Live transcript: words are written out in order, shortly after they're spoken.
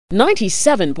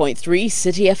97.3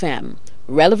 Citi FM.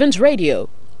 Relevant radio,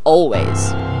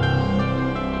 always.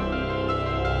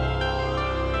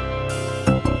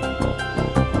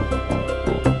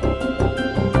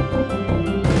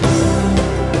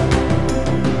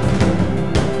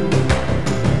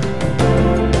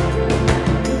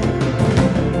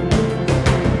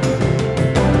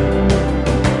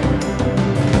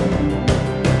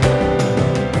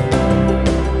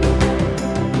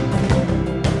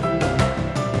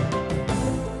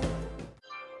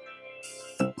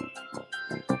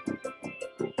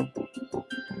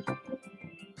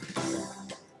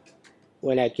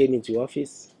 When I came into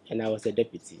office, and I was a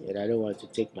deputy, and I don't want to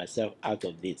take myself out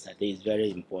of this, I think it's very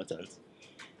important.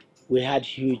 We had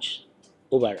huge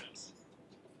overruns.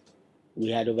 We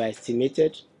had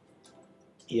overestimated,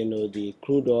 the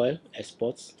crude oil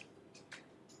exports,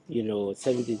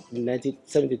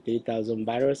 73,000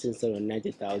 barrels instead of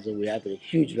 90,000. We had a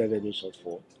huge revenue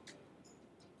shortfall.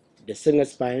 The single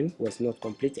spine was not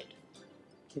completed.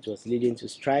 It was leading to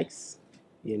strikes,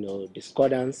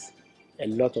 discordance, a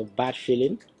lot of bad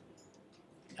feeling.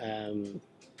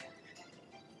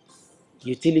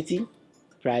 Utility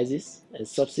prices and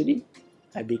subsidy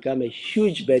had become a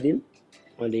huge burden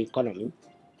on the economy.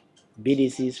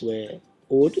 BDCs were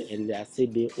owed, and they are still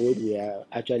being owed. We are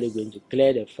actually going to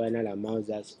clear the final amounts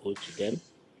that's owed to them.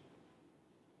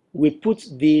 We put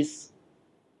these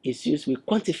issues, we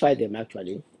quantify them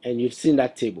actually, and you've seen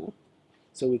that table.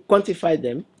 So we quantify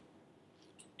them,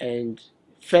 and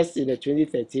first in the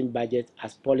 2013 budget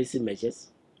as policy measures,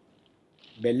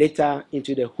 but later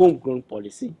into the homegrown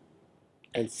policy,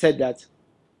 and said that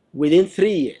within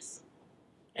 3 years,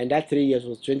 and that 3 years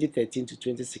was 2013 to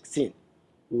 2016,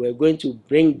 we were going to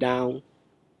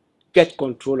get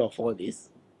control of all this.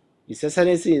 His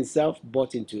Excellency himself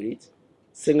bought into it,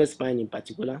 single spine in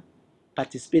particular,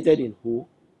 participated in who,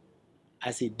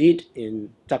 as he did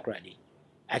in Takrady.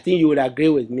 I think you would agree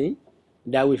with me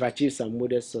that we've achieved some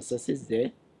modest successes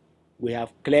there. We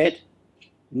have cleared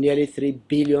nearly 3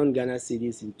 billion Ghana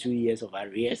cedis in 2 years of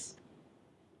arrears.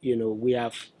 We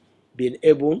have been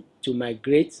able to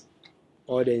migrate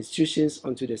all the institutions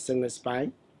onto the single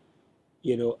spine,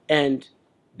 and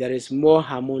there is more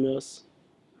harmonious,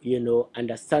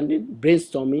 understanding,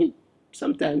 brainstorming.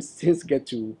 Sometimes things get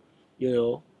to,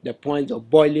 the point of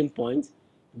boiling point,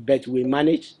 but we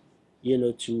manage,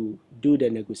 to do the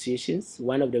negotiations.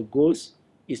 One of the goals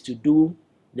is to do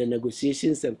the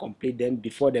negotiations and complete them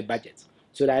before the budget,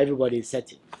 so that everybody is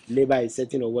certain. Labor is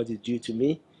certain of what is due to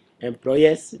me.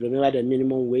 Employers, remember the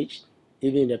minimum wage,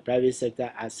 even in the private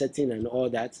sector, are certain and all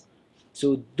that.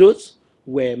 So those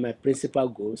were my principal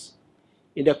goals.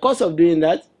 In the course of doing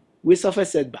that, we suffer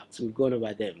setbacks. We've gone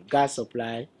over them. Gas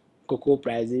supply, cocoa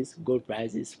prices, gold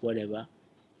prices, whatever.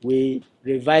 We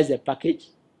revised the package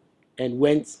and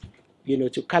went,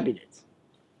 to cabinet.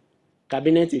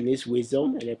 Cabinet in its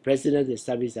wisdom, and the president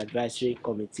established advisory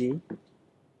committee,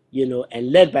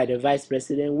 and led by the vice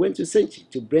president, went to Senchi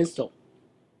to brainstorm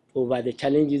over the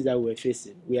challenges that we're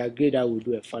facing. We agreed that we'll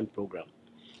do a fund program.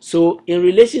 So in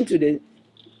relation to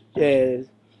the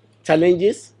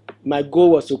challenges, my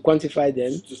goal was to quantify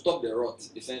them. To stop the rot,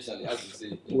 essentially, as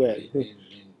you say.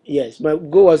 Yes, my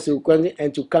goal was to quantify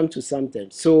and to come to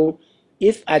something. So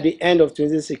if at the end of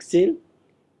 2016,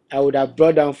 I would have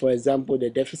brought down, for example, the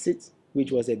deficit, which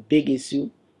was a big issue,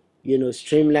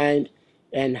 streamlined,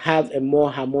 and have a more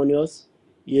harmonious,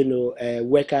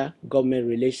 worker government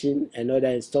relation and other,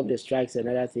 and stop the strikes and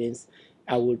other things,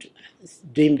 I would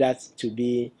deem that to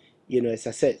be, a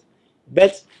success.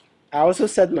 But I also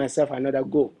set myself another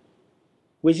goal,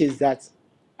 which is that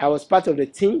I was part of the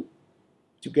team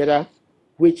together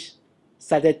which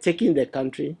started taking the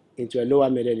country into a lower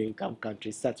middle income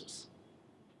country status.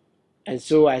 And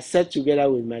so I sat together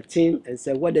with my team and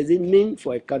said, what does it mean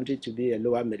for a country to be a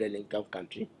lower middle income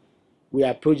country? We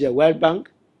approached the World Bank,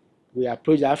 we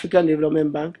approached the African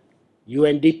Development Bank,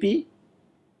 UNDP,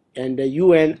 and the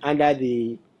UN under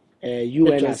the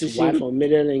UN transition from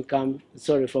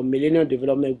Millennium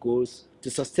Development Goals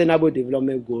to Sustainable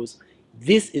Development Goals.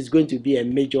 This is going to be a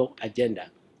major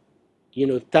agenda,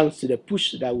 thanks to the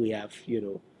push that we have,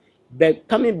 But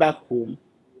coming back home,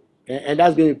 and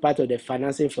that's going to be part of the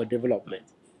financing for development.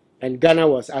 And Ghana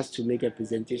was asked to make a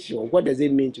presentation on what does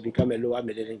it mean to become a lower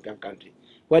middle income country?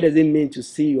 What does it mean to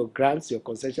see your grants, your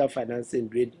concessional financing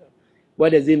rate?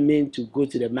 What does it mean to go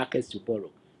to the markets to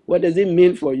borrow? What does it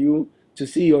mean for you to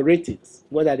see your ratings?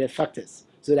 What are the factors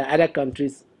so that other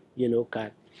countries,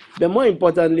 can? But more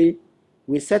importantly,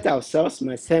 we set ourselves,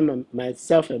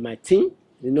 myself and my team,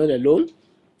 not alone,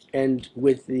 and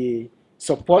with the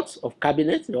support of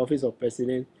Cabinet, the Office of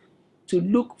President, to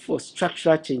look for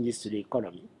structural changes to the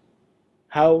economy.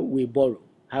 how we borrow,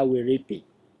 how we repay.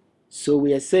 So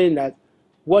we are saying that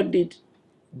what did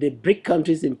the BRIC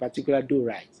countries in particular do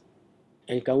right?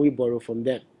 And can we borrow from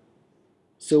them?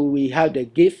 So we have the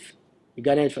GIF, the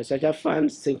Ghana Infrastructure Fund,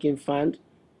 Sinking Fund,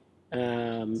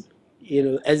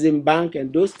 Exim Bank,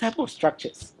 and those type of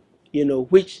structures,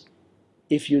 which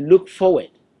if you look forward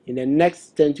in the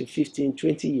next 10 to 15,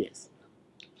 20 years,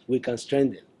 we can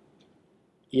strengthen.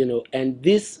 And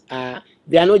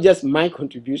they are not just my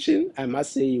contribution. I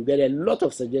must say you get a lot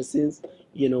of suggestions,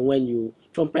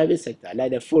 from private sector,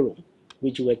 like the forum,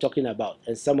 which we were talking about,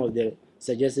 and some of the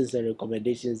suggestions and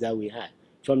recommendations that we had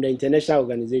from the international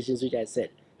organizations, which I said,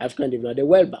 African Development, the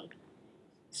World Bank.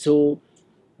 So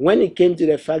when it came to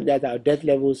the fact that our debt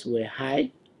levels were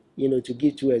high, to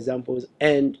give two examples,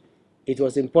 and it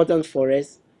was important for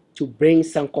us to bring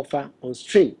Sankofa on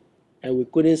stream, and we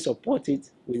couldn't support it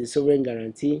with the sovereign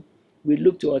guarantee, we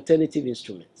looked to alternative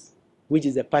instruments, which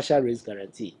is a partial risk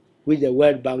guarantee, which the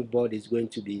World Bank board is going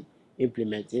to be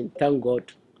implementing. Thank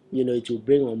God, it will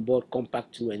bring on board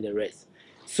Compact 2 and the rest.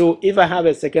 So if I have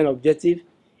a second objective,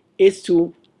 is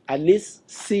to at least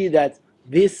see that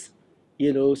this,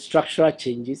 structural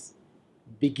changes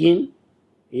begin,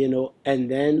 and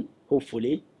then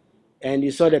hopefully, and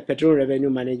you saw the Petroleum Revenue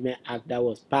Management Act that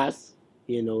was passed,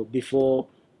 before,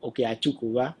 I took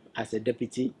over as a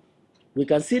deputy. We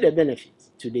can see the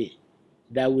benefits today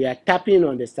that we are tapping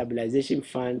on the stabilization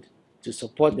fund to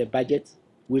support the budget.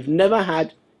 We've never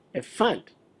had a fund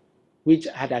which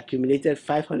had accumulated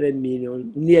 500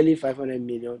 million, nearly 500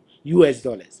 million US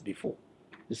dollars before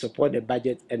to support the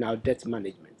budget and our debt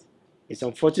management. It's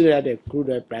unfortunate that the crude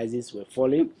oil prices were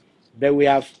falling, but we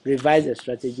have revised the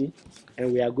strategy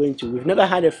and we've never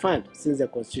had a fund since the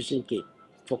constitution came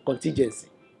for contingency.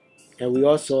 And we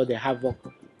all saw the havoc,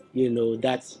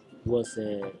 that was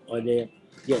on there.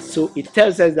 Yes, so it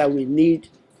tells us that we need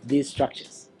these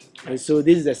structures. And so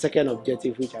this is the second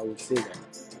objective, which I would say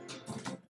that